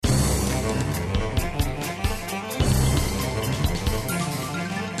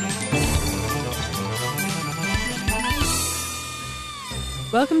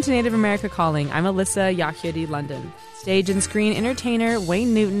Welcome to Native America Calling. I'm Alyssa Yahyudi London. Stage and screen entertainer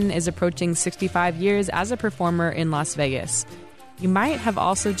Wayne Newton is approaching 65 years as a performer in Las Vegas. You might have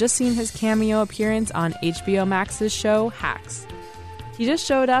also just seen his cameo appearance on HBO Max's show Hacks. He just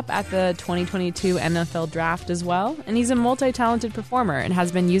showed up at the 2022 NFL Draft as well, and he's a multi-talented performer and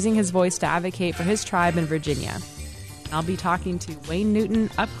has been using his voice to advocate for his tribe in Virginia. I'll be talking to Wayne Newton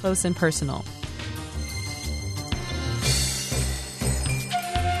up close and personal.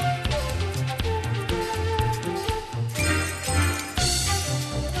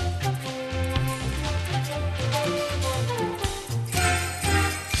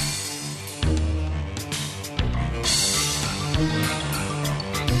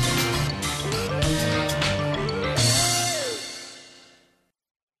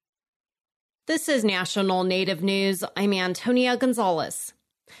 This is National Native News. I'm Antonia Gonzalez.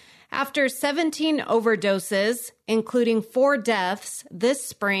 After 17 overdoses, including 4 deaths this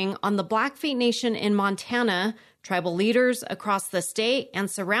spring on the Blackfeet Nation in Montana, tribal leaders across the state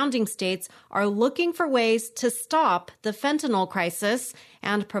and surrounding states are looking for ways to stop the fentanyl crisis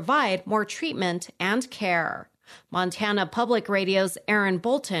and provide more treatment and care. Montana Public Radio's Aaron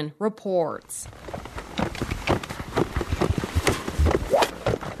Bolton reports.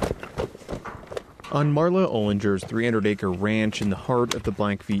 On Marla Ollinger's 300-acre ranch in the heart of the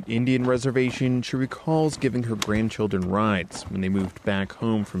Blackfeet Indian Reservation, she recalls giving her grandchildren rides when they moved back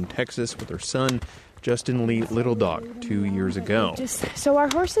home from Texas with her son, Justin Lee Little Dog, 2 years ago. So our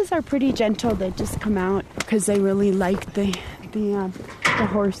horses are pretty gentle. They just come out because they really like the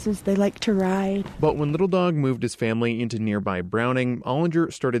horses. They like to ride. But when Little Dog moved his family into nearby Browning,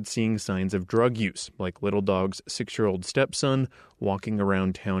 Ollinger started seeing signs of drug use, like Little Dog's 6-year-old stepson walking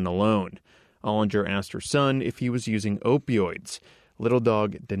around town alone. Ollinger asked her son if he was using opioids. Little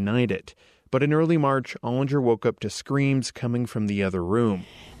Dog denied it. But in early March, Ollinger woke up to screams coming from the other room.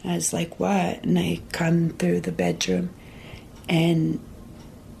 I was like, what? And I come through the bedroom, and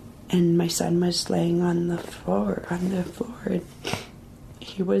my son was laying on the floor.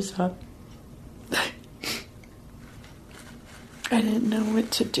 He was up. I didn't know what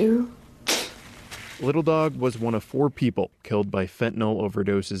to do. Little Dog was one of 4 people killed by fentanyl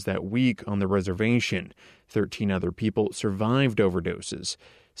overdoses that week on the reservation. 13 other people survived overdoses.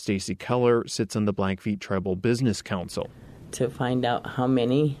 Stacy Keller sits on the Blackfeet Tribal Business Council. To find out how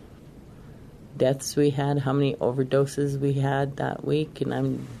many deaths we had, how many overdoses we had that week,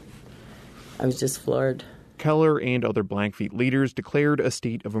 and I was just floored. Keller and other Blackfeet leaders declared a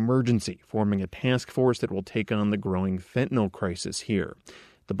state of emergency, forming a task force that will take on the growing fentanyl crisis here.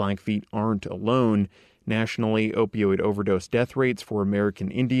 The Blackfeet aren't alone. Nationally, opioid overdose death rates for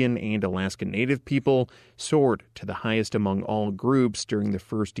American Indian and Alaska Native people soared to the highest among all groups during the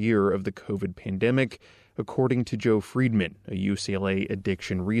first year of the COVID pandemic, according to Joe Friedman, a UCLA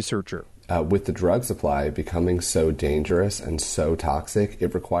addiction researcher. With the drug supply becoming so dangerous and so toxic,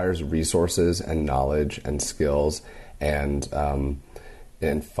 it requires resources and knowledge and skills and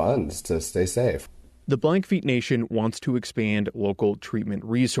funds to stay safe. The Blackfeet Nation wants to expand local treatment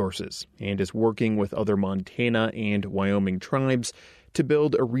resources and is working with other Montana and Wyoming tribes to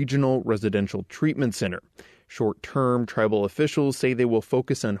build a regional residential treatment center. Short-term, tribal officials say they will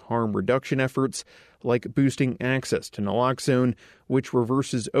focus on harm reduction efforts like boosting access to naloxone, which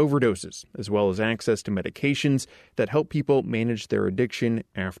reverses overdoses, as well as access to medications that help people manage their addiction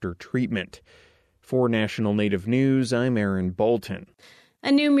after treatment. For National Native News, I'm Aaron Bolton.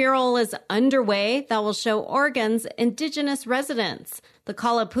 A new mural is underway that will show Oregon's indigenous residents, the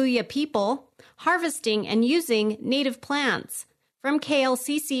Kalapuya people, harvesting and using native plants. From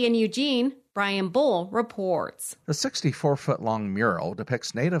KLCC in Eugene, Brian Bull reports. The 64-foot-long mural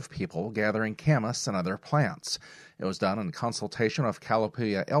depicts native people gathering camas and other plants. It was done in consultation with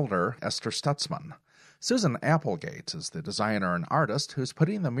Kalapuya elder Esther Stutzman. Susan Applegate is the designer and artist who's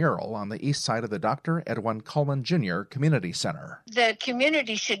putting the mural on the east side of the Dr. Edwin Coleman Jr. Community Center. The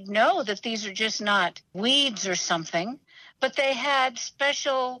community should know that these are just not weeds or something, but they had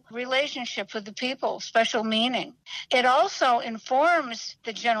special relationship with the people, special meaning. It also informs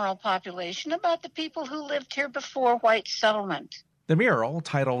the general population about the people who lived here before white settlement. The mural,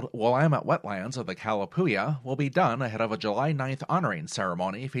 titled Willamette Wetlands of the Kalapuya, will be done ahead of a July 9th honoring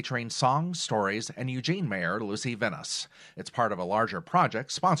ceremony featuring songs, stories, and Eugene Mayor Lucy Venus. It's part of a larger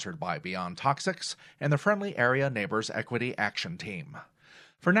project sponsored by Beyond Toxics and the Friendly Area Neighbors Equity Action Team.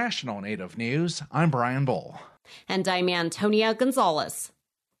 For National Native News, I'm Brian Bull. And I'm Antonia Gonzalez.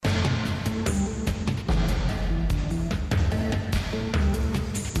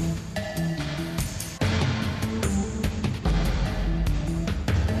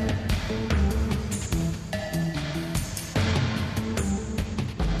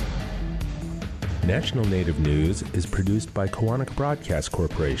 National Native News is produced by Koahnic Broadcast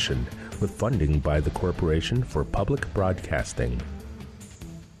Corporation with funding by the Corporation for Public Broadcasting.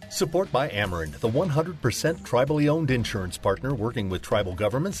 Support by Amerant, the 100% tribally owned insurance partner working with tribal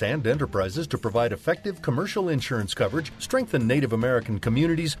governments and enterprises to provide effective commercial insurance coverage, strengthen Native American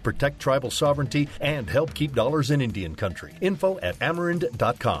communities, protect tribal sovereignty, and help keep dollars in Indian country. Info at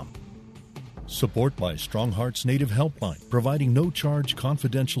amerant.com. Support by Strong Hearts Native Helpline, providing no-charge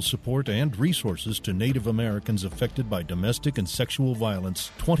confidential support and resources to Native Americans affected by domestic and sexual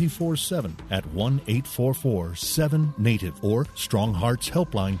violence 24/7 at 1-844-7-NATIVE or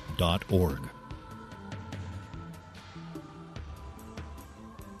strongheartshelpline.org.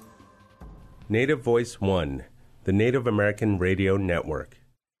 Native Voice One, the Native American Radio Network.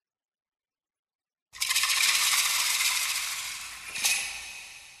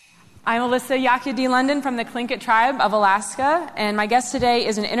 I'm Alyssa Yakyadi London from the Tlingit tribe of Alaska, and my guest today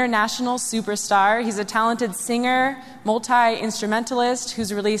is an international superstar. He's a talented singer, multi-instrumentalist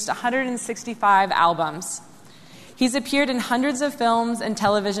who's released 165 albums. He's appeared in hundreds of films and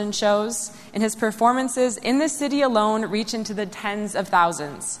television shows, and his performances in the city alone reach into the tens of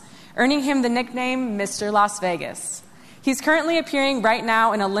thousands, earning him the nickname Mr. Las Vegas. He's currently appearing right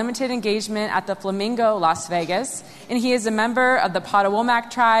now in a limited engagement at the Flamingo, Las Vegas, and he is a member of the Potawatomi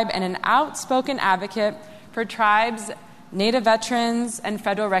tribe and an outspoken advocate for tribes, Native veterans, and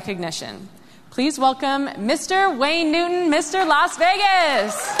federal recognition. Please welcome Mr. Wayne Newton, Mr. Las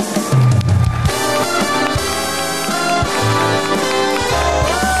Vegas.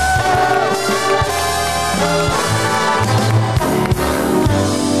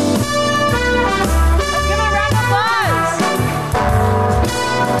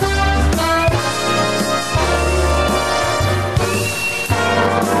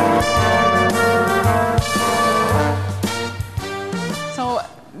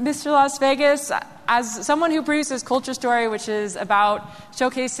 Mr. Las Vegas, as someone who produces Culture Story, which is about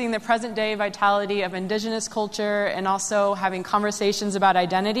showcasing the present-day vitality of indigenous culture and also having conversations about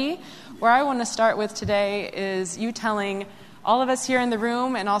identity, where I want to start with today is you telling all of us here in the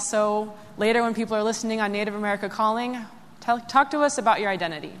room and also later when people are listening on Native America Calling, talk to us about your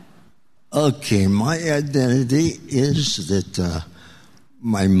identity. Okay, my identity is that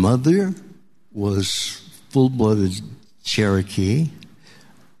my mother was full-blooded Cherokee,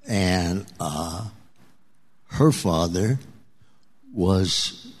 and her father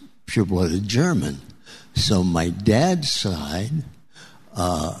was pure-blooded German. So my dad's side,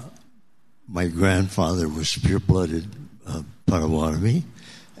 my grandfather was pure-blooded Potawatomi,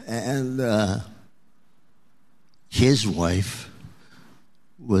 and his wife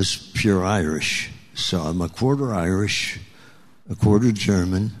was pure Irish. So I'm a quarter Irish, a quarter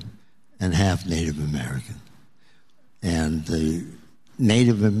German, and half Native American. And the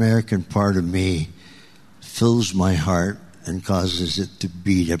Native American part of me fills my heart and causes it to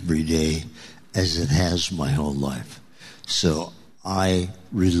beat every day as it has my whole life. So I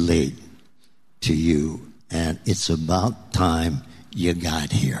relate to you, and it's about time you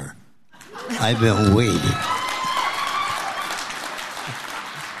got here. I've been waiting.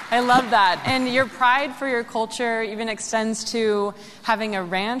 I love that. And your pride for your culture even extends to having a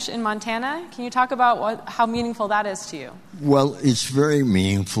ranch in Montana. Can you talk about how meaningful that is to you? Well, it's very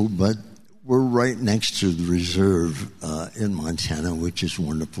meaningful, but we're right next to the reserve in Montana, which is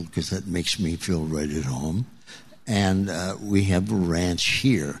wonderful because that makes me feel right at home. And we have a ranch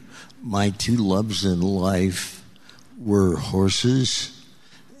here. My two loves in life were horses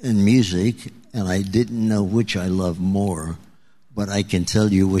and music, and I didn't know which I loved more. But I can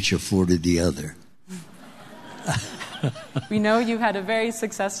tell you which afforded the other. We know you had a very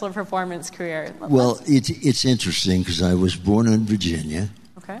successful performance career. Well, it's interesting because I was born in Virginia.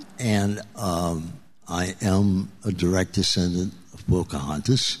 Okay. And I am a direct descendant of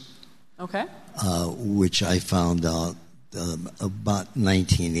Pocahontas. Okay. Which I found out about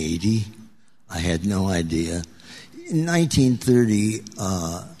 1980. I had no idea. In 1930...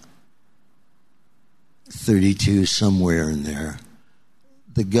 32, somewhere in there,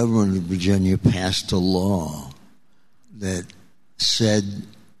 the government of Virginia passed a law that said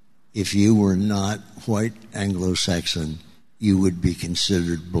if you were not white Anglo-Saxon, you would be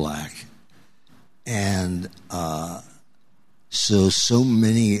considered black. And so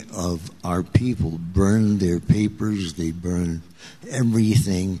many of our people burned their papers, they burned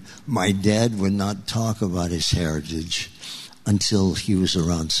everything. My dad would not talk about his heritage until he was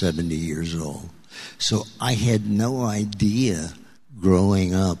around 70 years old. So I had no idea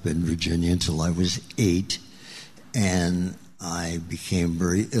growing up in Virginia until I was 8, and I became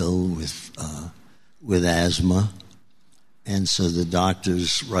very ill with asthma, and so the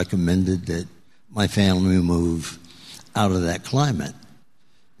doctors recommended that my family move out of that climate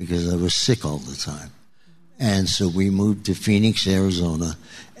because I was sick all the time. And so we moved to Phoenix, Arizona,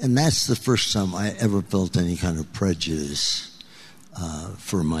 and that's the first time I ever felt any kind of prejudice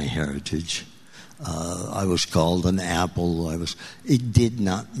for my heritage. I was called an apple. It did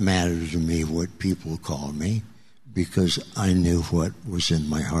not matter to me what people called me because I knew what was in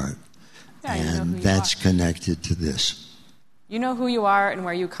my heart. Yeah, and that's connected to this. You know who you are and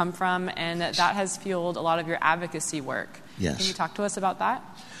where you come from, and that has fueled a lot of your advocacy work. Yes. Can you talk to us about that?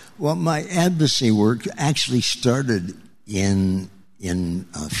 Well, my advocacy work actually started in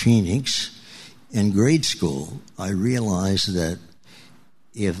Phoenix. In grade school, I realized that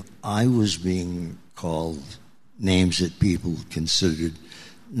if I was being called names that people considered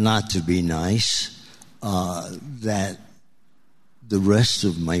not to be nice, that the rest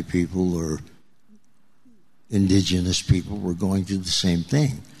of my people or indigenous people were going through the same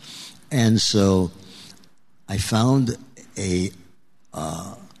thing. And so I found an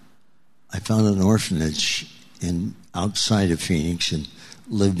orphanage outside of Phoenix in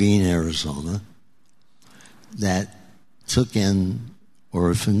Levine, Arizona, that took in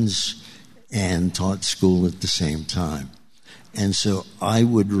orphans and taught school at the same time. And so I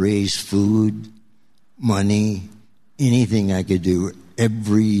would raise food, money, anything I could do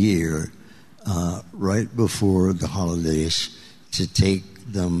every year right before the holidays to take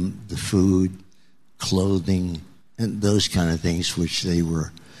them the food, clothing, and those kind of things which they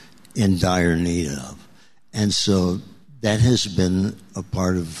were in dire need of. And so that has been a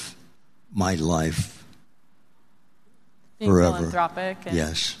part of my life being forever. Philanthropic.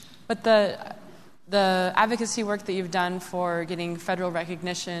 Yes. But the advocacy work that you've done for getting federal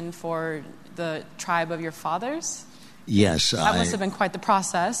recognition for the tribe of your fathers? Yes. That must have been quite the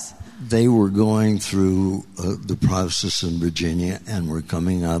process. They were going through the process in Virginia and were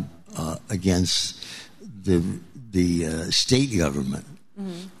coming up against the state government.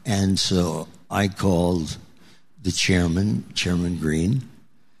 Mm-hmm. And so I called the chairman, Chairman Green,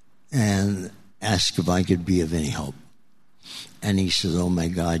 and asked if I could be of any help. And he said, "Oh, my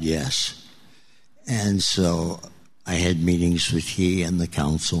God, yes." And so I had meetings with he and the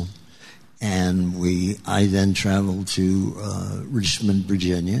council. And I then traveled to Richmond,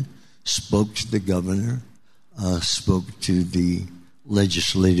 Virginia, spoke to the governor, spoke to the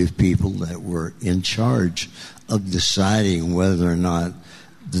legislative people that were in charge of deciding whether or not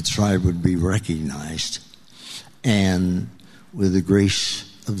the tribe would be recognized. And with the grace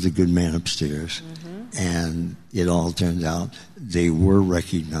of the good man upstairs, and it all turned out they were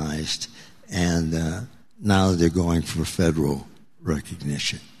recognized, and now they're going for federal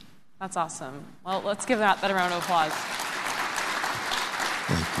recognition. That's awesome. Well, let's give that a round of applause.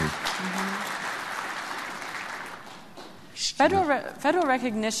 Thank you. Federal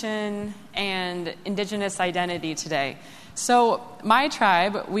recognition and indigenous identity today. So my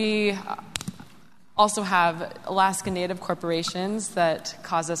tribe, we also have Alaska Native corporations that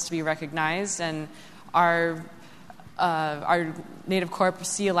cause us to be recognized, and our Native Corp,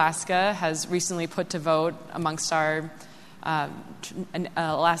 Sea Alaska, has recently put to vote amongst our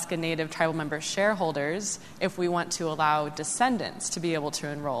Alaska Native tribal member shareholders if we want to allow descendants to be able to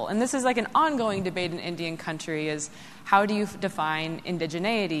enroll. And this is like an ongoing debate in Indian country, is how do you define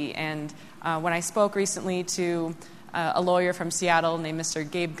indigeneity? And when I spoke recently to a lawyer from Seattle named Mr.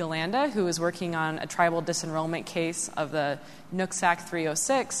 Gabe Galanda, who is working on a tribal disenrollment case of the Nooksack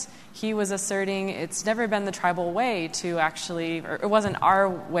 306, he was asserting it's never been the tribal way to actually, or it wasn't our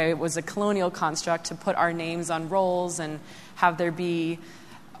way, it was a colonial construct to put our names on rolls and have there be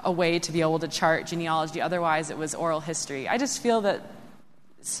a way to be able to chart genealogy. Otherwise, it was oral history. I just feel that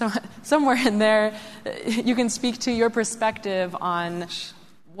somewhere in there, you can speak to your perspective on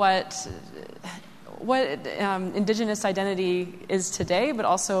what indigenous identity is today, but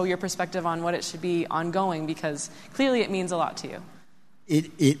also your perspective on what it should be ongoing, because clearly it means a lot to you.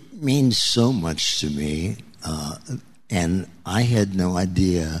 It means so much to me, and I had no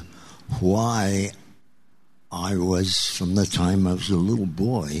idea why I was, from the time I was a little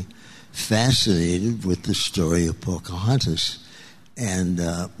boy, fascinated with the story of Pocahontas. And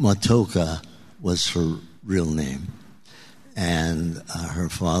Matoka was her real name. And her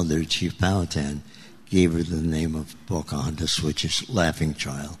father, Chief Powhatan, gave her the name of Pocahontas, which is laughing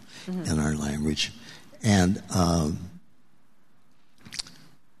child in our language. And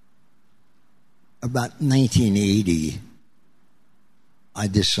about 1980, I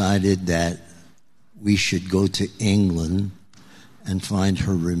decided that we should go to England and find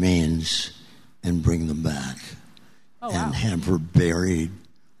her remains and bring them back. And have her buried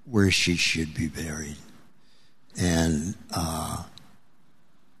where she should be buried. And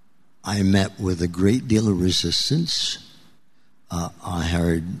I met with a great deal of resistance. I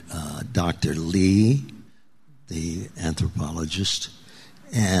hired Dr. Lee, the anthropologist,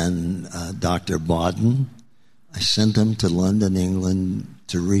 and Dr. Bodden. I sent them to London, England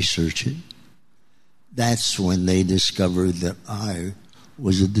to research it. That's when they discovered that I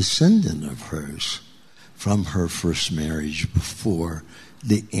was a descendant of hers from her first marriage before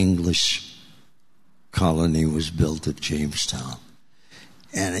the English colony was built at Jamestown.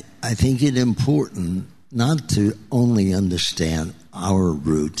 And I think it important not to only understand our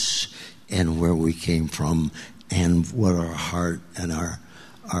roots and where we came from and what our heart and our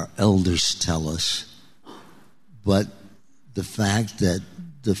elders tell us, but the fact that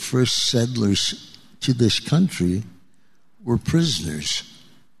the first settlers to this country were prisoners,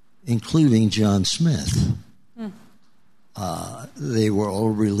 including John Smith. They were all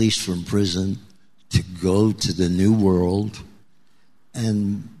released from prison to go to the New World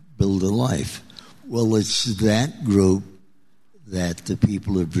and build a life. Well, it's that group that the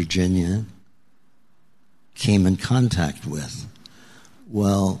people of Virginia came in contact with.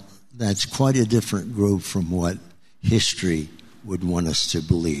 Well, that's quite a different group from what history would want us to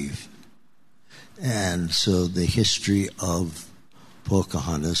believe. And so the history of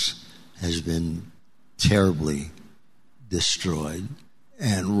Pocahontas has been terribly destroyed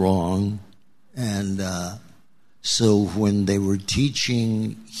and wrong. And so when they were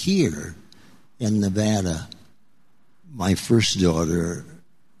teaching here in Nevada, my first daughter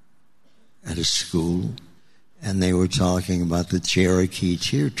at a school, and they were talking about the Cherokee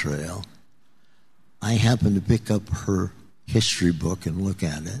Tear Trail, I happened to pick up her history book and look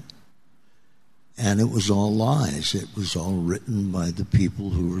at it. And it was all lies. It was all written by the people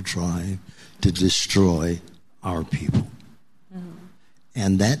who were trying to destroy our people. Mm-hmm.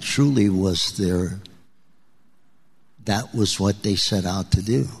 And that truly was that was what they set out to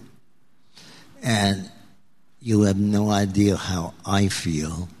do. And you have no idea how I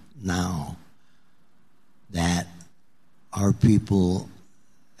feel now that our people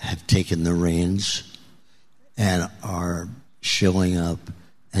have taken the reins and are showing up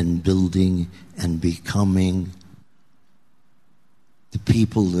and building and becoming the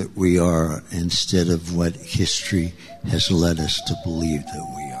people that we are instead of what history has led us to believe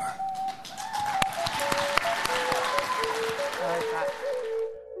that we are.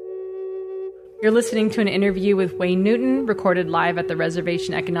 You're listening to an interview with Wayne Newton, recorded live at the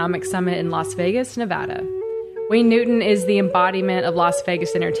Reservation Economic Summit in Las Vegas, Nevada. Wayne Newton is the embodiment of Las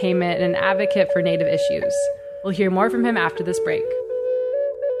Vegas entertainment and an advocate for Native issues. We'll hear more from him after this break.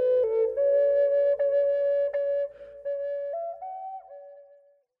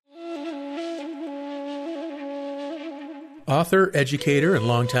 Author, educator, and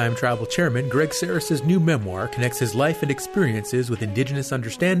longtime tribal chairman Greg Saris' new memoir connects his life and experiences with indigenous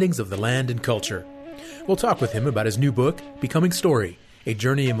understandings of the land and culture. We'll talk with him about his new book, Becoming Story, a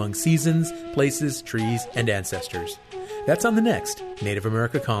journey among seasons, places, trees, and ancestors. That's on the next Native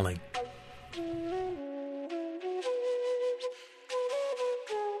America Calling.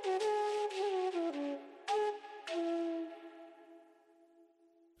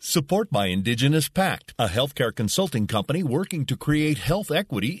 Support by Indigenous Pact, a healthcare consulting company working to create health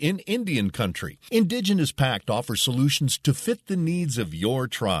equity in Indian country. Indigenous Pact offers solutions to fit the needs of your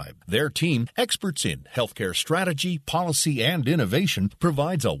tribe. Their team, experts in healthcare strategy, policy, and innovation,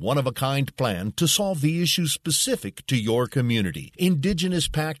 provides a one-of-a-kind plan to solve the issues specific to your community. Indigenous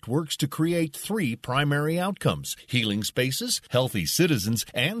Pact works to create 3 primary outcomes: healing spaces, healthy citizens,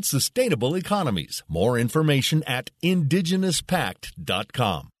 and sustainable economies. More information at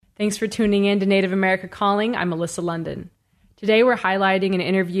indigenouspact.com. Thanks for tuning in to Native America Calling. I'm Alyssa London. Today we're highlighting an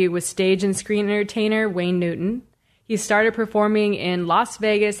interview with stage and screen entertainer Wayne Newton. He started performing in Las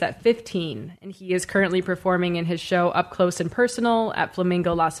Vegas at 15, and he is currently performing in his show Up Close and Personal at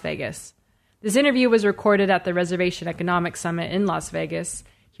Flamingo, Las Vegas. This interview was recorded at the Reservation Economic Summit in Las Vegas.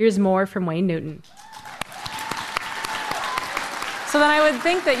 Here's more from Wayne Newton. So then I would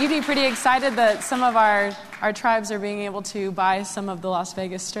think that you'd be pretty excited that some of our tribes are being able to buy some of the Las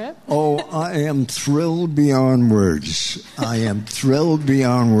Vegas Strip. Oh, I am thrilled beyond words. I am thrilled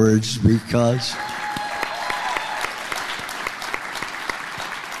beyond words because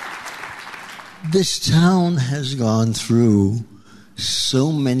this town has gone through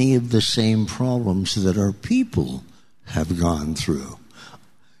so many of the same problems that our people have gone through.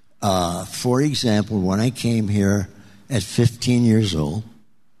 For example, when I came here at 15 years old,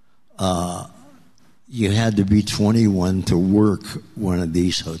 you had to be 21 to work one of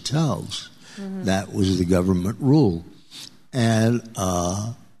these hotels. Mm-hmm. That was the government rule. And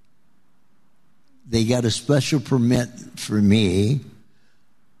they got a special permit for me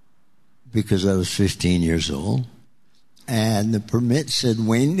because I was 15 years old. And the permit said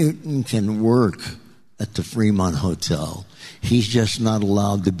Wayne Newton can work at the Fremont Hotel. He's just not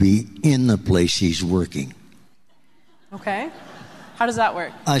allowed to be in the place he's working. Okay. How does that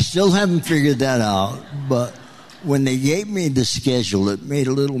work? I still haven't figured that out, but when they gave me the schedule, it made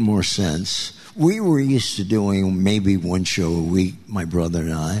a little more sense. We were used to doing maybe one show a week, my brother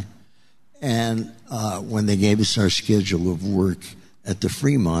and I. And when they gave us our schedule of work at the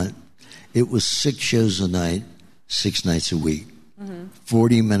Fremont, it was 6 shows a night, 6 nights a week.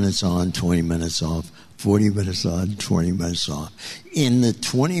 40 minutes on, 20 minutes off, 40 minutes on, 20 minutes off. In the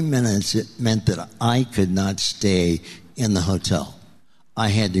 20 minutes, it meant that I could not stay in the hotel. I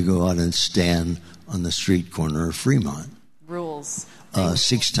had to go out and stand on the street corner of Fremont. Rules.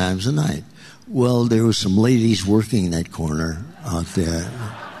 6 times a night. Well, there were some ladies working that corner out there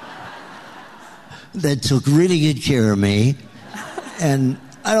that took really good care of me. And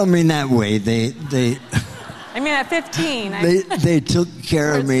I don't mean that way. I mean, at 15. They took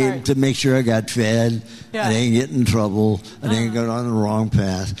care of me to make sure I got fed. Yeah. I didn't get in trouble. I didn't get on the wrong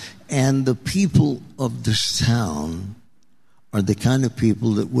path. And the people of this town are the kind of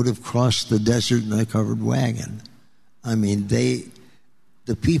people that would have crossed the desert in a covered wagon. I mean, the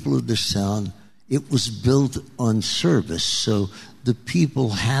people of this town, it was built on service. So the people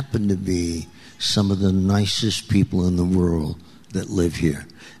happen to be some of the nicest people in the world that live here.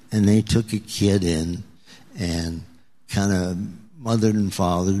 And they took a kid in and kind of mothered and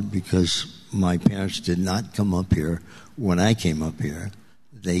fathered, because my parents did not come up here when I came up here.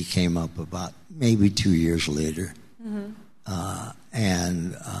 They came up about maybe 2 years later.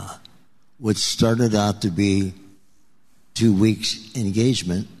 And what started out to be 2 weeks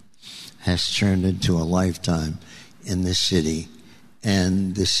engagement has turned into a lifetime in this city.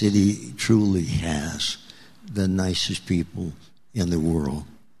 And the city truly has the nicest people in the world.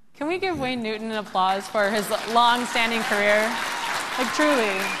 Can we give Wayne Newton an applause for his long-standing career? Like,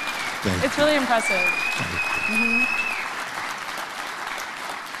 truly. It's really impressive.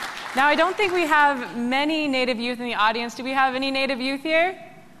 Now, I don't think we have many Native youth in the audience. Do we have any Native youth here?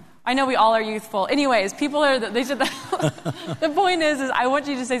 I know we all are youthful. Anyways, people are, they said that the point is I want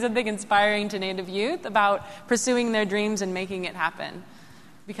you to say something inspiring to Native youth about pursuing their dreams and making it happen,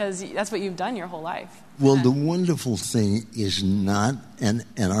 because that's what you've done your whole life. Well, the wonderful thing is not, and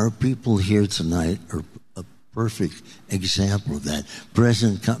our people here tonight are a perfect example of that,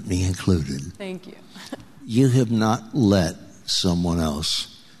 present company included. Thank you. You have not let someone else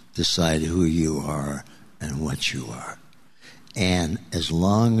decide who you are and what you are. And as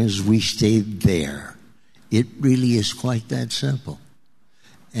long as we stay there, it really is quite that simple.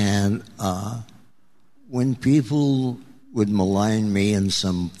 And when people would malign me in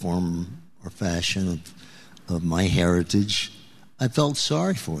some form or fashion of my heritage, I felt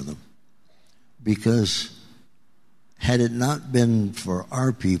sorry for them. Because had it not been for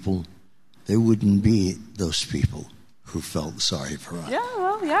our people, there wouldn't be those people who felt sorry for us. Yeah,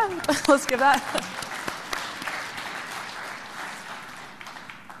 well, yeah. Let's give that.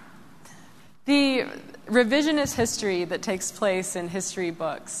 The revisionist history that takes place in history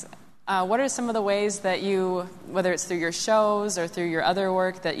books, what are some of the ways that you, whether it's through your shows or through your other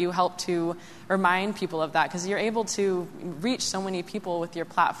work, that you help to remind people of that? Because you're able to reach so many people with your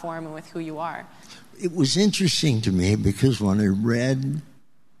platform and with who you are. It was interesting to me because when I read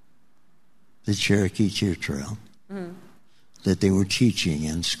the Cherokee Tear Trail that they were teaching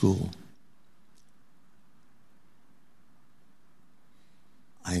in school,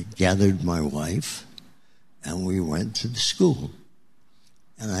 I gathered my wife and we went to the school.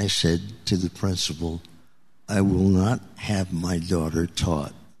 And I said to the principal, I will not have my daughter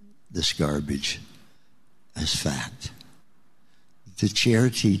taught this garbage as fact. The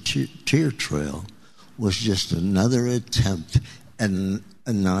Cherokee Tear Trail was just another attempt at an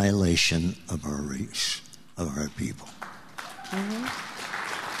annihilation of our race, of our people.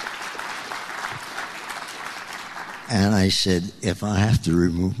 And I said, if I have to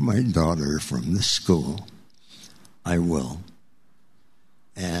remove my daughter from the school, I will.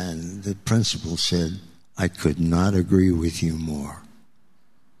 And the principal said, I could not agree with you more.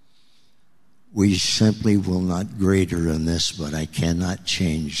 We simply will not grade her in this, but I cannot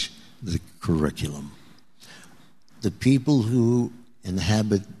change the curriculum. The people who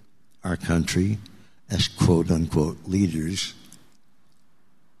inhabit our country as quote-unquote leaders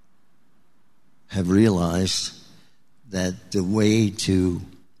have realized that the way to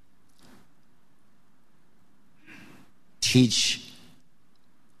teach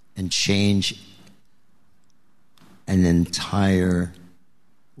and change an entire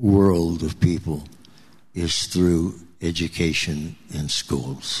world of people is through education in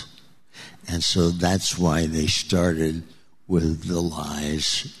schools. And so that's why they started with the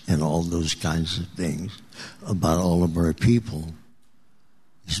lies and all those kinds of things about all of our people.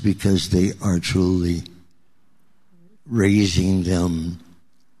 It's because they are truly raising them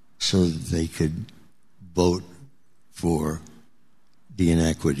so that they could vote for the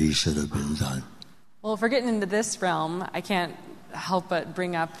inequities that have been done. Well, if we're getting into this realm, I can't help but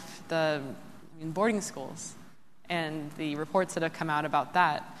bring up the boarding schools and the reports that have come out about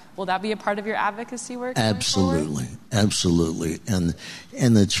that. Will that be a part of your advocacy work? Absolutely, absolutely. And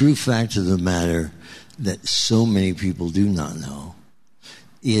the true fact of the matter that so many people do not know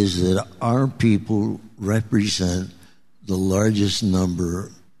is that our people represent the largest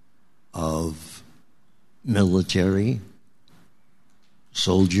number of military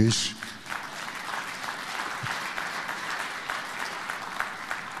soldiers,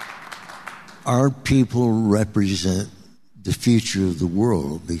 our people represent the future of the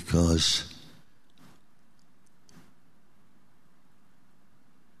world because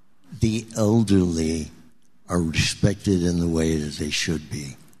the elderly are respected in the way that they should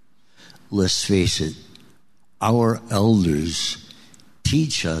be. Let's face it, our elders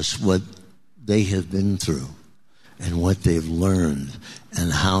teach us what they have been through and what they've learned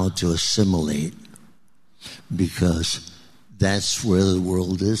and how to assimilate, because that's where the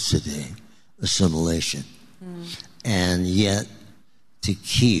world is today, assimilation. And yet to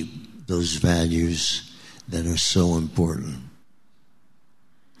keep those values that are so important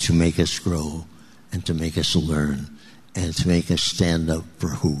to make us grow and to make us learn and to make us stand up for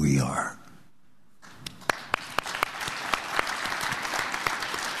who we are.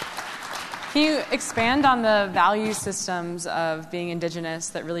 Can you expand on the value systems of being Indigenous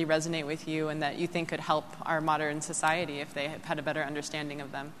that really resonate with you and that you think could help our modern society if they had a better understanding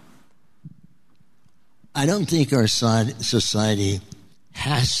of them? I don't think our society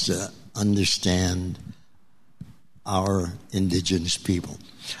has to understand our Indigenous people.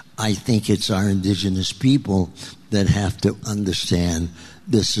 I think it's our Indigenous people that have to understand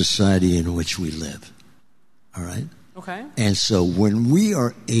the society in which we live. All right? Okay. And so when we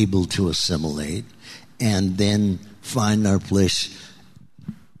are able to assimilate and then find our place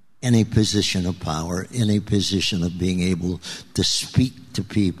in a position of power, in a position of being able to speak to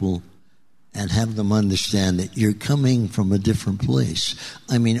people and have them understand that you're coming from a different place.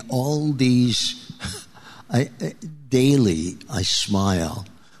 I mean, all these, daily I smile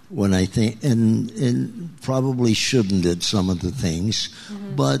when I think, and probably shouldn't at some of the things,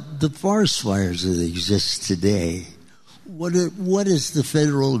 but the forest fires that exist today, what is the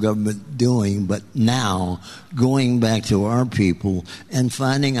federal government doing but now going back to our people and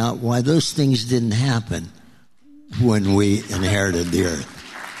finding out why those things didn't happen when we inherited the earth?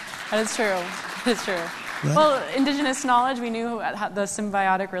 That is true. That's true. Right. Well, Indigenous knowledge, we knew the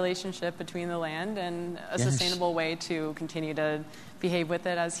symbiotic relationship between the land and a sustainable way to continue to behave with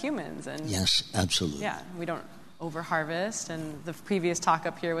it as humans. And yes, absolutely. Yeah, we don't over-harvest. And the previous talk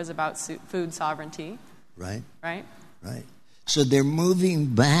up here was about food sovereignty. Right. Right? Right. So they're moving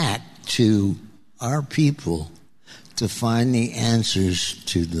back to our people to find the answers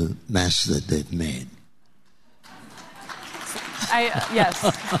to the mess that they've made. Yes.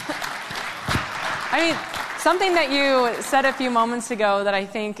 I mean, something that you said a few moments ago that I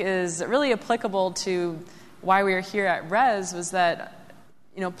think is really applicable to why we are here at RES was that,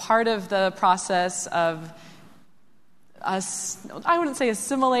 part of the process of us, I wouldn't say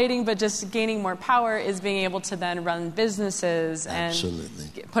assimilating, but just gaining more power is being able to then run businesses and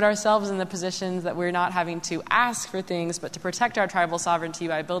put ourselves in the positions that we're not having to ask for things, but to protect our tribal sovereignty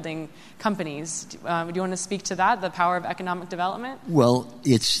by building companies. Do you want to speak to that, the power of economic development? Well,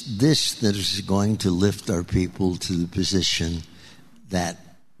 it's this that is going to lift our people to the position that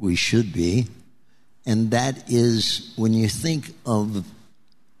we should be, and that is when you think of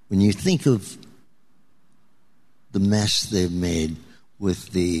the mess they've made with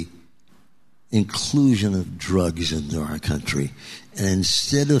the inclusion of drugs into our country. And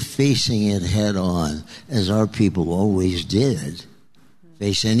instead of facing it head on, as our people always did,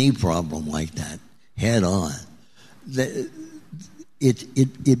 face any problem like that head on,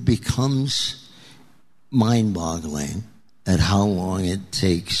 it becomes mind-boggling at how long it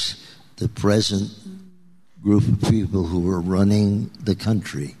takes the present group of people who are running the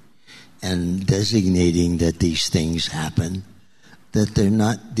country and designating that these things happen, that they're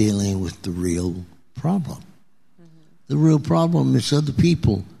not dealing with the real problem. The real problem is other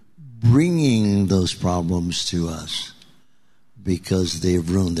people bringing those problems to us because they've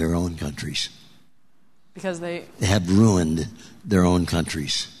ruined their own countries. Because they have ruined their own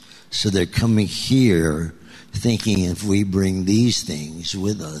countries. So they're coming here thinking if we bring these things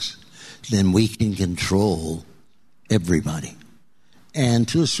with us, then we can control everybody. And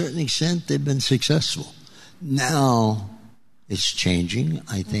to a certain extent, they've been successful. Now it's changing,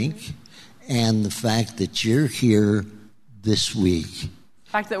 I think. And the fact that you're here this week.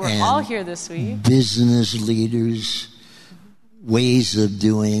 The fact that we're all here this week. Business leaders, ways of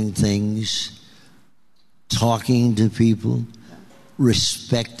doing things, talking to people,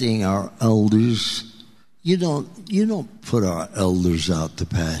 respecting our elders. You don't put our elders out to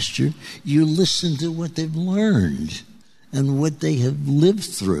pasture. You listen to what they've learned and what they have lived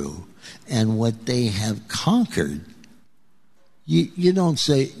through and what they have conquered. You don't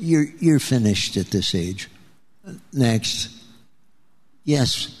say, you're finished at this age. Next.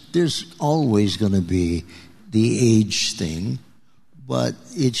 Yes, there's always going to be the age thing, but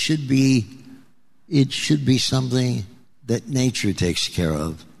it should be something that nature takes care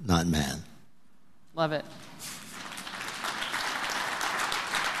of, not man. Love it.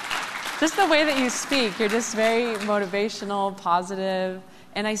 Just the way that you speak, you're just very motivational, positive,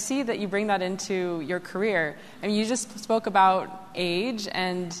 and I see that you bring that into your career. I mean, you just spoke about age,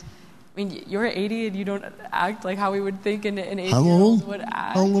 and I mean, you're 80 and you don't act like how we would think an 80-year-old would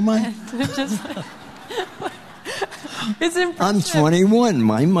act. How old am I? It's impressive. I'm 21.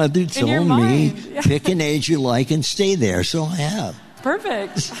 My mother told me, pick an age you like and stay there, so I have.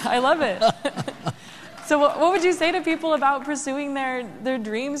 Perfect. I love it. So what would you say to people about pursuing their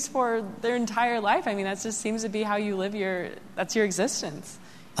dreams for their entire life? I mean, that just seems to be how you live that's your existence.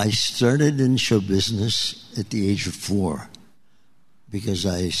 I started in show business at the age of 4 because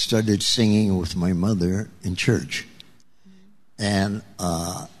I started singing with my mother in church. And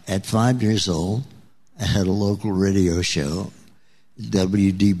at 5 years old, I had a local radio show,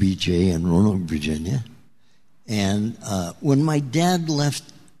 WDBJ in Roanoke, Virginia. And when my dad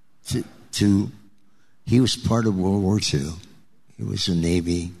left he was part of World War II. He was in the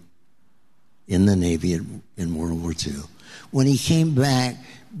Navy in World War II. When he came back,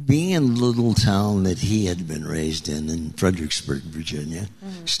 being in the little town that he had been raised in Fredericksburg, Virginia,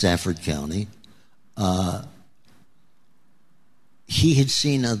 Stafford County, he had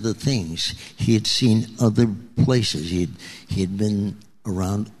seen other things. He had seen other places. He had been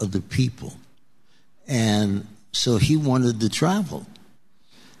around other people. And so he wanted to travel.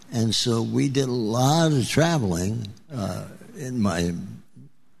 And so we did a lot of traveling in my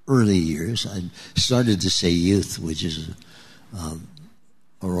early years. I started to say youth, which is a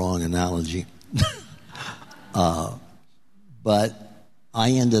wrong analogy. But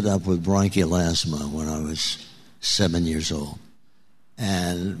I ended up with bronchial asthma when I was 7 years old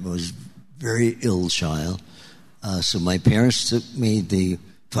and was a very ill child. So my parents took me,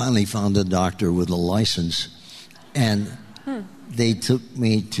 finally found a doctor with a license, and they took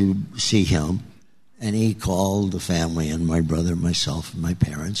me to see him, and he called the family and my brother, myself, and my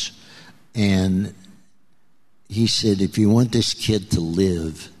parents, and he said, if you want this kid to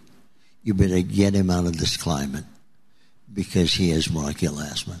live, you better get him out of this climate because he has bronchial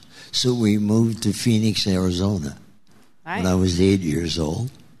asthma. So we moved to Phoenix, Arizona when I was 8 years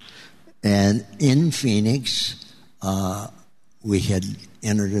old. And in Phoenix, we had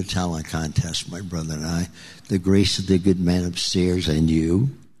entered a talent contest, my brother and I, The Grace of the Good Man Upstairs and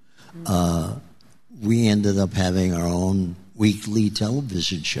You. We ended up having our own weekly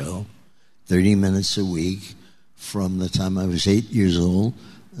television show, 30 minutes a week, from the time I was 8 years old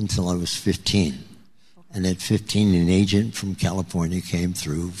until I was 15. And at 15, an agent from California came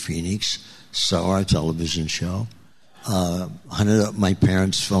through Phoenix, saw our television show, hunted up my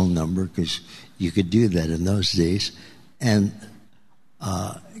parents' phone number, because you could do that in those days, and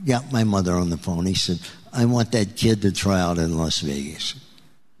got my mother on the phone. He said, I want that kid to try out in Las Vegas.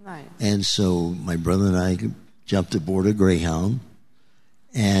 Nice. And so my brother and I jumped aboard a Greyhound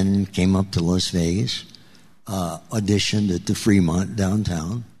and came up to Las Vegas, auditioned at the Fremont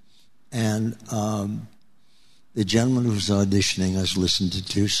downtown, and the gentleman who was auditioning us listened to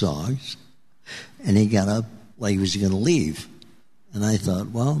 2 songs, and he got up like he was going to leave. And I thought,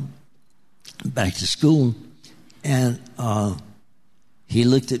 well, back to school. And he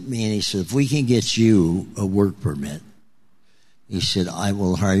looked at me and he said, if we can get you a work permit, he said, I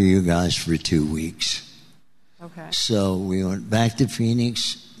will hire you guys for 2 weeks. Okay. So we went back to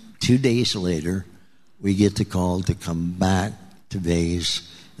Phoenix. 2 days later, we get the call to come back to Vegas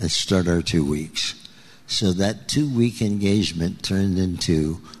and start our 2 weeks. So that 2-week engagement turned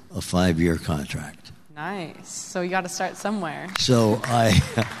into a 5-year contract. Nice. So you got to start somewhere. So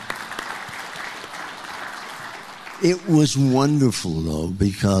it was wonderful, though,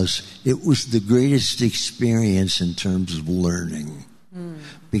 because it was the greatest experience in terms of learning.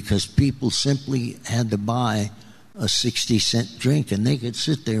 Because people simply had to buy a 60-cent drink, and they could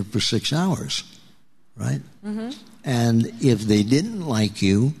sit there for 6 hours, right? Mm-hmm. And if they didn't like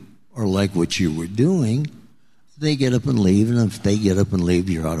you or like what you were doing, they get up and leave, and if they get up and leave,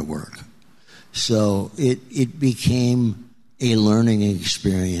 you're out of work. So it became a learning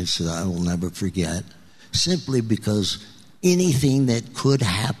experience that I will never forget, simply because anything that could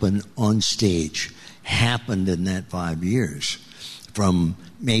happen on stage happened in that 5 years, from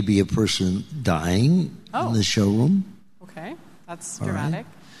maybe a person dying in the showroom. Okay, that's dramatic.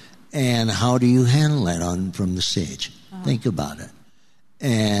 Right? And how do you handle that from the stage? Uh-huh. Think about it.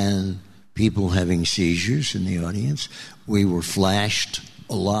 And people having seizures in the audience. We were flashed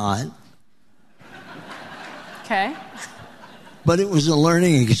a lot. Okay. But it was a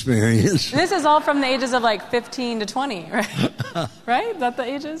learning experience. This is all from the ages of like 15 to 20, right? Right? Is that the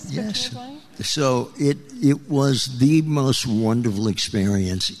ages? Yes. 15 to 20? So it was the most wonderful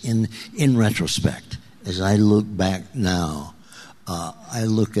experience in retrospect. As I look back now, I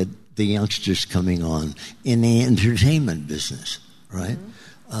look at the youngsters coming on in the entertainment business, right?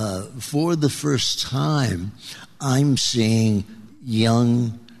 Mm-hmm. For the first time, I'm seeing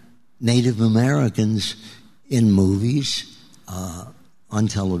young Native Americans in movies, on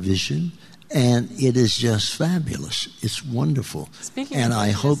television, and it is just fabulous. It's wonderful. And I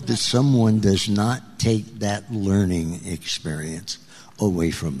hope that someone does not take that learning experience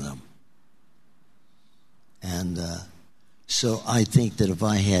away from them. And so I think that if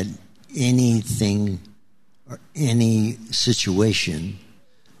I had anything or any situation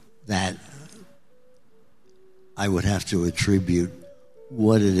that I would have to attribute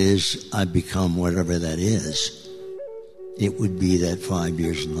what it is I become, whatever that is, it would be that 5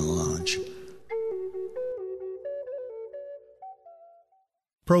 years in the lounge.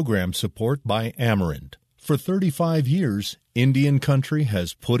 Program support by Amerant. For 35 years, Indian Country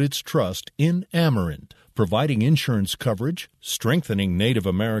has put its trust in Amerant, providing insurance coverage, strengthening Native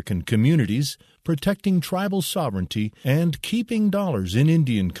American communities, protecting tribal sovereignty, and keeping dollars in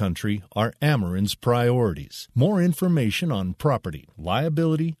Indian Country are Amerant's priorities. More information on property,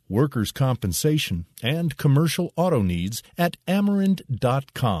 liability, workers' compensation, and commercial auto needs at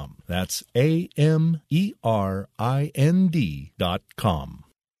Amerant.com. That's AMERIND.com.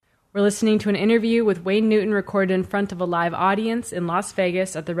 We're listening to an interview with Wayne Newton recorded in front of a live audience in Las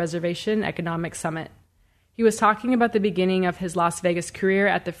Vegas at the Reservation Economic Summit. He was talking about the beginning of his Las Vegas career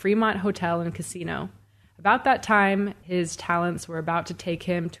at the Fremont Hotel and Casino. About that time, his talents were about to take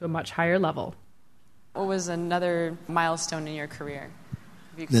him to a much higher level. What was another milestone in your career?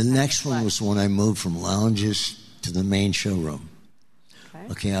 The next one was when I moved from lounges to the main showroom.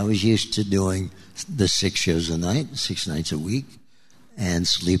 Okay, I was used to doing the 6 shows a night, 6 nights a week, and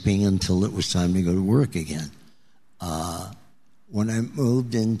sleeping until it was time to go to work again. When I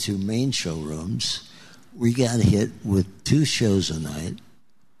moved into main showrooms, we got hit with 2 shows a night,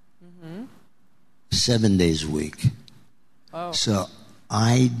 7 days a week. Oh. So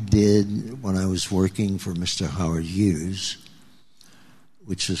I did, when I was working for Mr. Howard Hughes,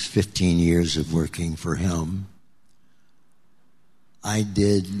 which was 15 years of working for him, I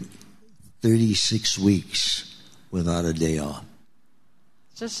did 36 weeks without a day off.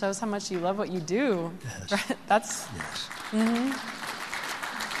 It just shows how much you love what you do. Yes. Right? That's... Yes. Mm-hmm.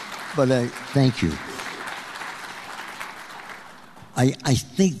 But thank you. I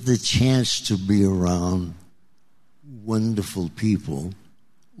think the chance to be around wonderful people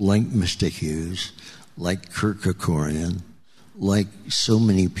like Mr. Hughes, like Kirk Kerkorian, like so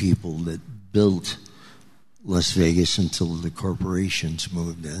many people that built Las Vegas until the corporations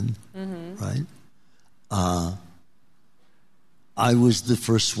moved in, right? I was the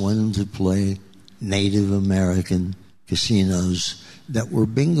first one to play Native American casinos that were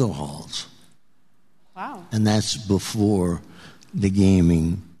bingo halls. Wow. And that's before the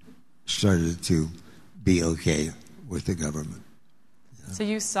gaming started to be okay with the government. So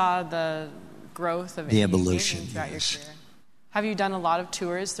you saw the growth of the Indian evolution gaming throughout yes. your career. Have you done a lot of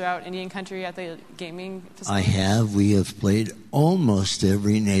tours throughout Indian Country at the gaming facility? I have. We have played almost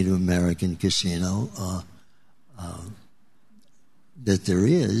every Native American casino that there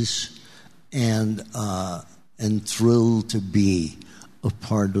is, and thrilled to be a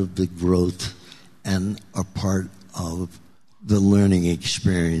part of the growth and a part of the learning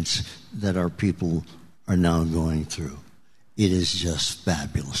experience that our people are now going through. It is just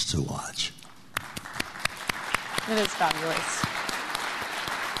fabulous to watch. It is fabulous.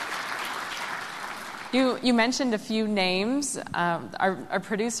 You mentioned a few names. Our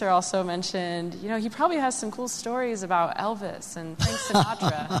producer also mentioned, he probably has some cool stories about Elvis and Frank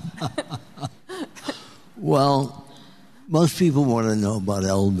Sinatra. Well, most people want to know about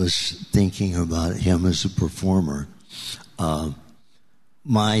Elvis, thinking about him as a performer.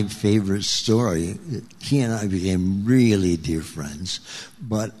 My favorite story, he and I became really dear friends,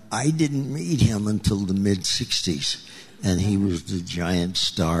 but I didn't meet him until the mid-'60s, and he was the giant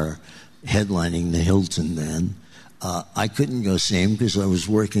star headlining the Hilton then. I couldn't go see him because I was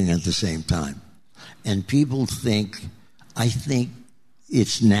working at the same time. And people I think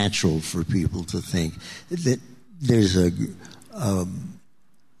it's natural for people to think that there's a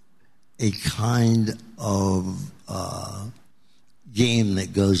kind of game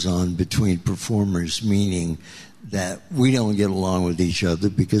that goes on between performers, meaning that we don't get along with each other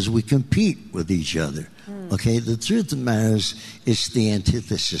because we compete with each other. Okay, the truth of the matter is it's the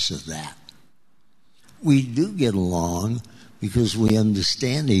antithesis of that. We do get along because we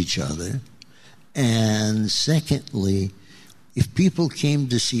understand each other. And secondly, if people came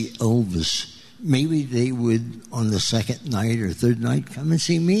to see Elvis, maybe they would, on the second night or third night, come and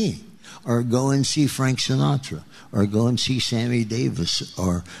see me, or go and see Frank Sinatra, or go and see Sammy Davis,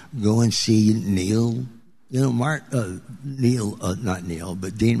 or go and see Dean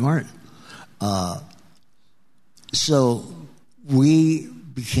Martin. So we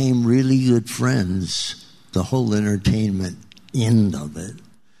became really good friends, the whole entertainment end of it.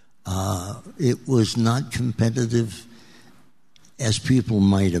 It was not competitive as people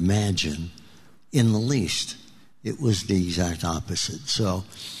might imagine in the least. It was the exact opposite. So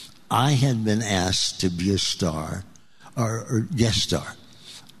I had been asked to be a star or guest star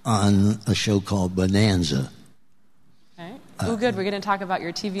on a show called Bonanza. Okay. Oh, good. We're going to talk about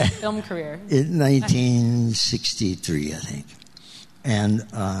your TV and film career. In 1963, I think. And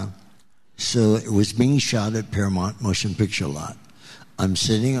so it was being shot at Paramount Motion Picture Lot. I'm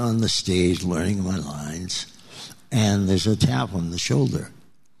sitting on the stage learning my lines, and there's a tap on the shoulder.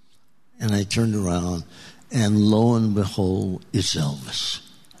 And I turned around, and lo and behold, it's Elvis.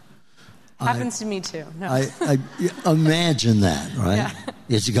 Happens to me too. No. I imagine that, right? Yeah.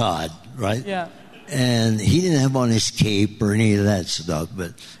 It's God, right? Yeah. And he didn't have on his cape or any of that stuff,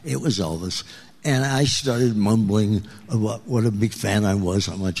 but it was Elvis. And I started mumbling about what a big fan I was,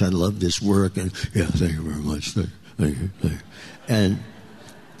 how much I loved his work, and yeah, thank you very much, thank you. And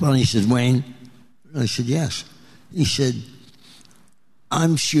finally he said, Wayne? I said, yes. He said,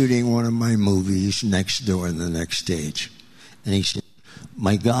 I'm shooting one of my movies next door in the next stage. And he said,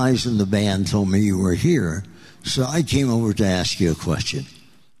 my guys in the band told me you were here, so I came over to ask you a question.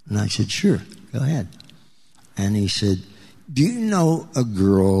 And I said, sure, go ahead. And he said, do you know a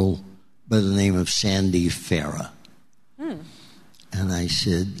girl by the name of Sandy Farah? And I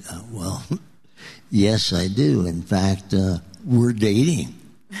said, well, yes, I do. In fact, we're dating.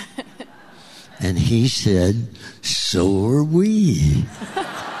 And he said, so are we.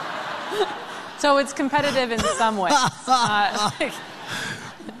 So it's competitive in some way.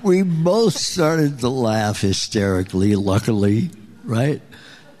 We both started to laugh hysterically, luckily, right?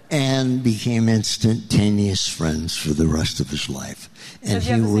 And became instantaneous friends for the rest of his life. And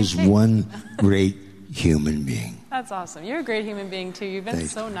he was one great human being. That's awesome. You're a great human being, too. You've been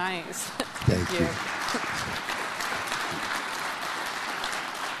so nice. Thank you.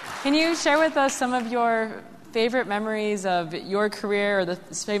 Can you share with us some of your favorite memories of your career, or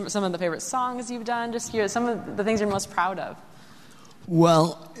some of the favorite songs you've done? Just some of the things you're most proud of.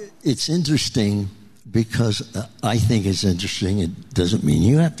 Well, it's interesting because I think it's interesting. It doesn't mean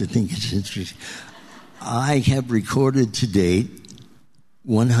you have to think it's interesting. I have recorded to date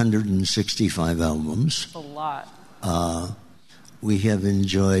 165 albums. That's a lot. We have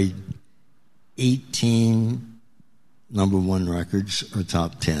enjoyed 18 number one records or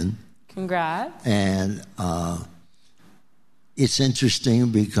top 10. Congrats. And it's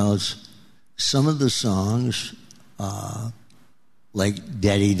interesting because some of the songs, like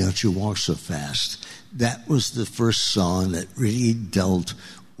Daddy, Don't You Walk So Fast, that was the first song that really dealt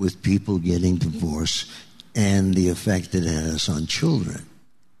with people getting divorced and the effect it has on children.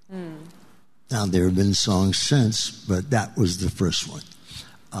 Now, there have been songs since, but that was the first one.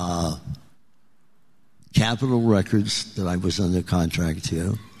 Capitol Records, that I was under contract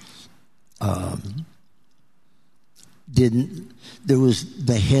to,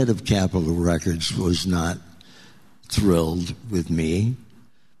 the head of Capitol Records was not thrilled with me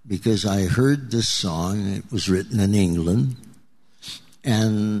because I heard this song. It was written in England,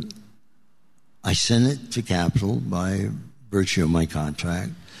 and I sent it to Capitol by virtue of my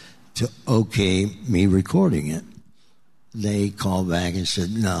contract to okay me recording it. They called back and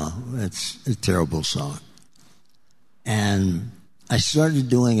said, no, it's a terrible song. And I started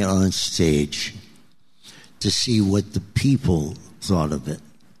doing it on stage to see what the people thought of it.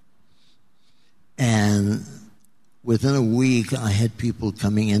 And within a week, I had people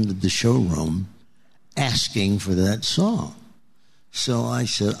coming into the showroom asking for that song. So I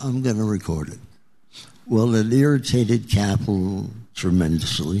said, I'm going to record it. Well, it irritated Capitol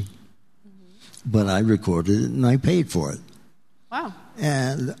tremendously, but I recorded it and I paid for it. Wow.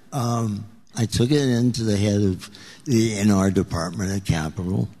 And I took it into the head of the NR department at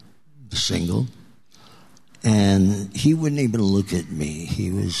Capitol, the single, and he wouldn't even look at me.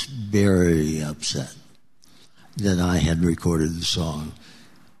 He was very upset that I had recorded the song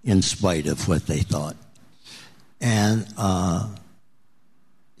in spite of what they thought. And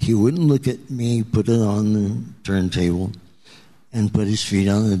he wouldn't look at me, put it on the turntable, and put his feet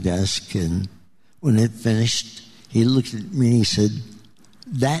on the desk. And when it finished, he looked at me and he said,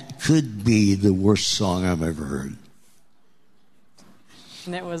 "That could be the worst song I've ever heard."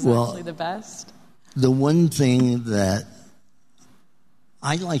 And it was actually the best? The one thing that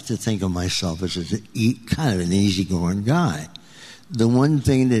I like to think of myself as kind of an easygoing guy. The one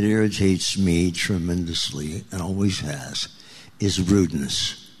thing that irritates me tremendously, and always has, is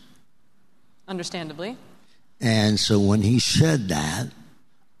rudeness. Understandably. And so when he said that,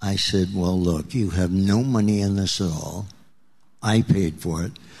 I said, well, look, you have no money in this at all. I paid for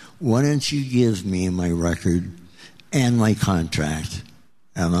it. Why don't you give me my record and my contract,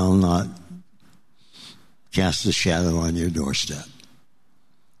 and I'll not cast a shadow on your doorstep.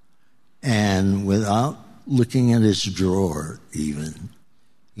 And without looking at his drawer even,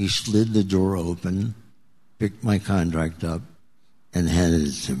 he slid the drawer open, picked my contract up, and handed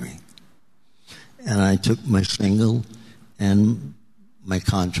it to me. And I took my single and my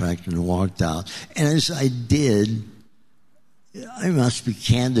contract and walked out. And as I did, I must be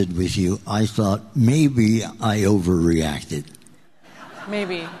candid with you, I thought maybe I overreacted.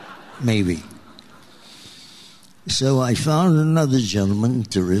 Maybe. So I found another gentleman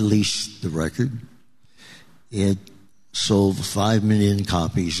to release the record. It sold 5 million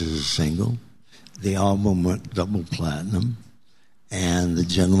copies as a single. The album went double platinum, and the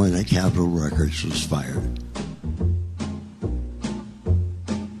gentleman at Capitol Records was fired.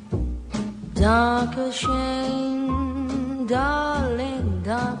 Darker shame, darling,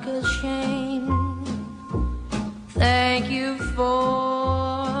 darker shame. Thank you for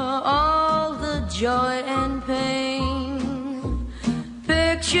all the joy and pain.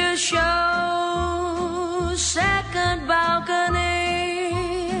 Picture show, second balcony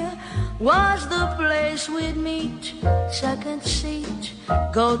was the place we'd meet. Second seat,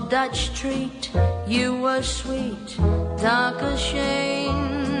 go Dutch treat. You were sweet, darker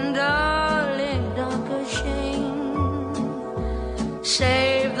shame, darling, darker shame.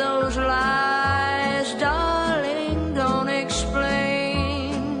 Save those lies, darling, don't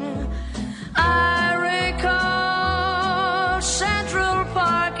explain. I recall Central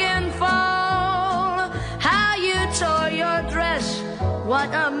Park in fall, how you tore your dress,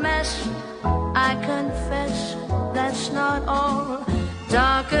 what a mess. I confess, that's not all.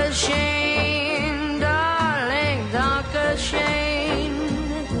 Darker shame, darling, darker shame.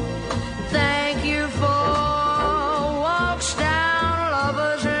 Thank you for walks down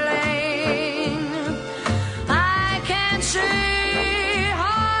Lover's Lane. I can see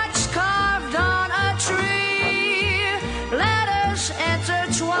hearts carved on a tree. Let us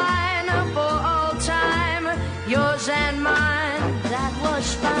intertwine for all time. Yours and mine, that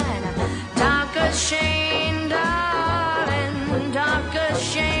was fine. Darker shame, darling, darker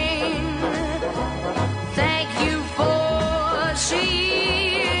shame. Thank you for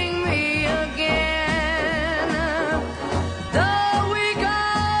seeing me again. Though we go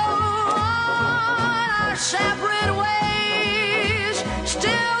our separate ways,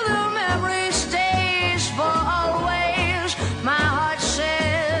 still the memory stays for always. My heart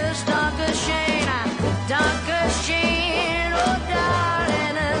says darker shame, darker shame, oh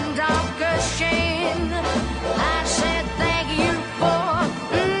darling, and darker shame. I said thank you for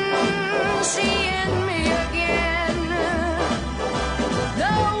seeing me again.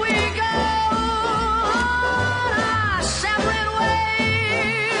 Though we go our separate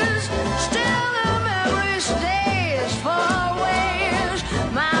ways, still the memory stays for always.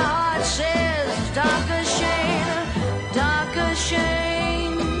 My heart says darker shame, darker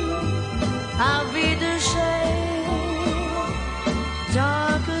shame. I'll be the same,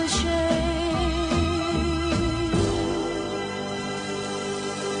 darker shame.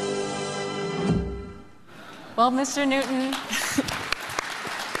 Well, Mr. Newton,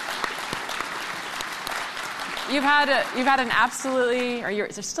 you've had an absolutely, or you're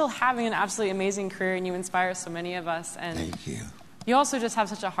still having an absolutely amazing career, and you inspire so many of us. And thank you. You also just have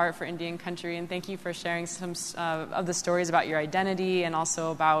such a heart for Indian country, and thank you for sharing some of the stories about your identity and also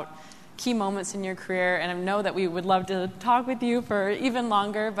about key moments in your career, and I know that we would love to talk with you for even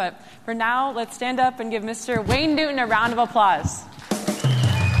longer, but for now, let's stand up and give Mr. Wayne Newton a round of applause.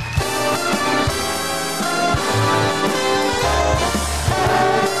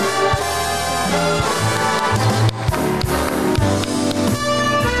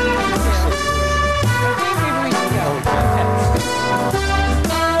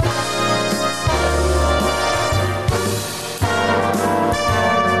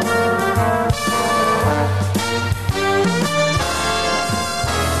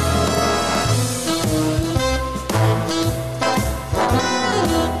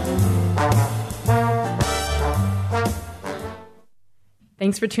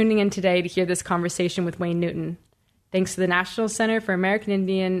 Thanks for tuning in today to hear this conversation with Wayne Newton. Thanks to the National Center for American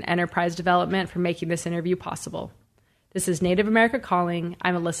Indian Enterprise Development for making this interview possible. This is Native America Calling.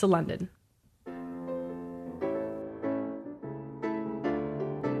 I'm Alyssa London.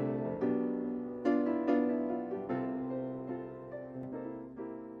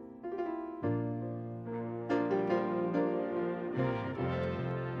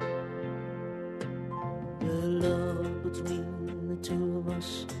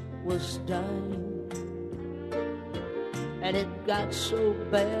 And it got so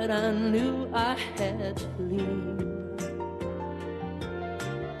bad I knew I had to leave.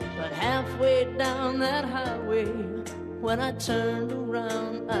 But halfway down that highway, when I turned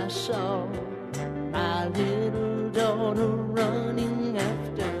around, I saw my little daughter running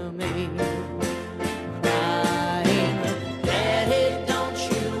after me, crying, "Daddy, don't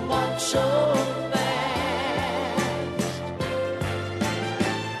you walk so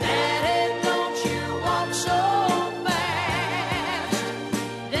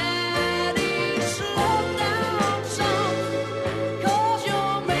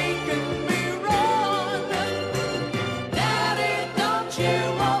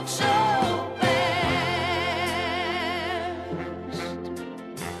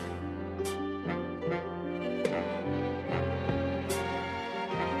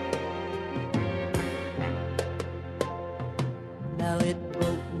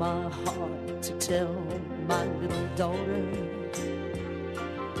tell my little daughter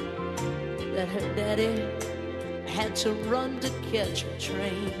that her daddy had to run to catch a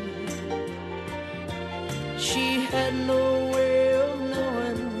train. She had no way of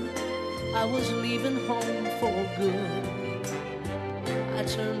knowing I was leaving home for good. I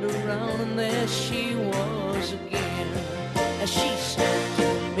turned around and there she was again, and she said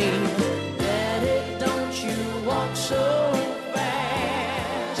to me, "Daddy, don't you walk so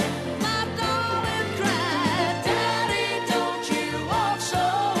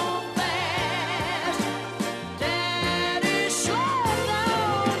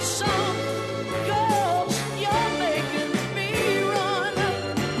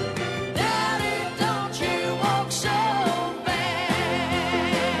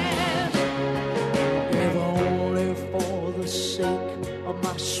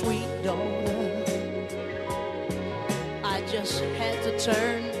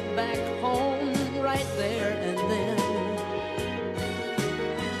turn back home right there and then,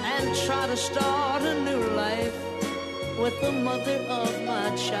 and try to start a new life with the mother of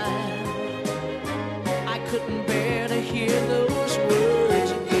my child. I couldn't bear to hear those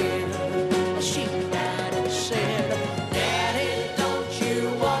words again. She cried and said, "Daddy, don't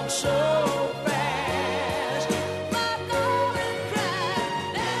you walk so fast." My darling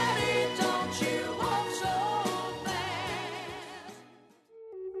cried, "Daddy, don't you walk so fast."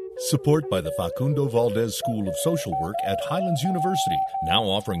 Support by the Facundo Valdez School of Social Work at Highlands University, now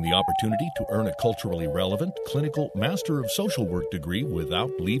offering the opportunity to earn a culturally relevant, clinical Master of Social Work degree without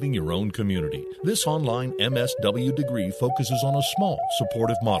leaving your own community. This online MSW degree focuses on a small,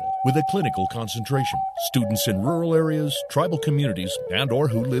 supportive model with a clinical concentration. Students in rural areas, tribal communities, and/or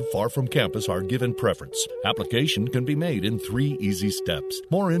who live far from campus are given preference. Application can be made in 3 easy steps.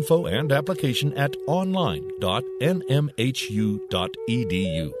 More info and application at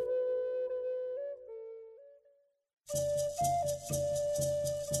online.nmhu.edu.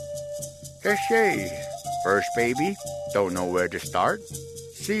 Cachet. First baby? Don't know where to start?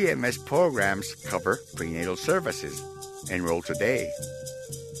 CMS programs cover prenatal services. Enroll today.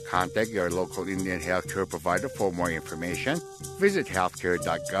 Contact your local Indian healthcare provider for more information. Visit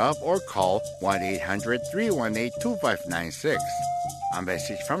healthcare.gov or call 1-800-318-2596. A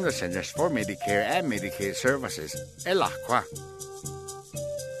message from the Centers for Medicare and Medicaid Services, ELACWA.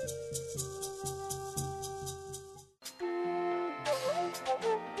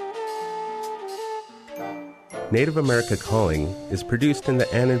 Native America Calling is produced in the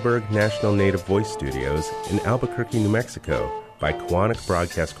Annenberg National Native Voice Studios in Albuquerque, New Mexico, by Quantic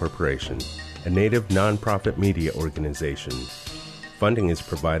Broadcast Corporation, a Native nonprofit media organization. Funding is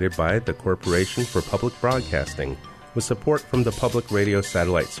provided by the Corporation for Public Broadcasting with support from the Public Radio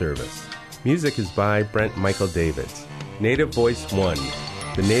Satellite Service. Music is by Brent Michael Davids. Native Voice One,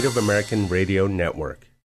 the Native American Radio Network.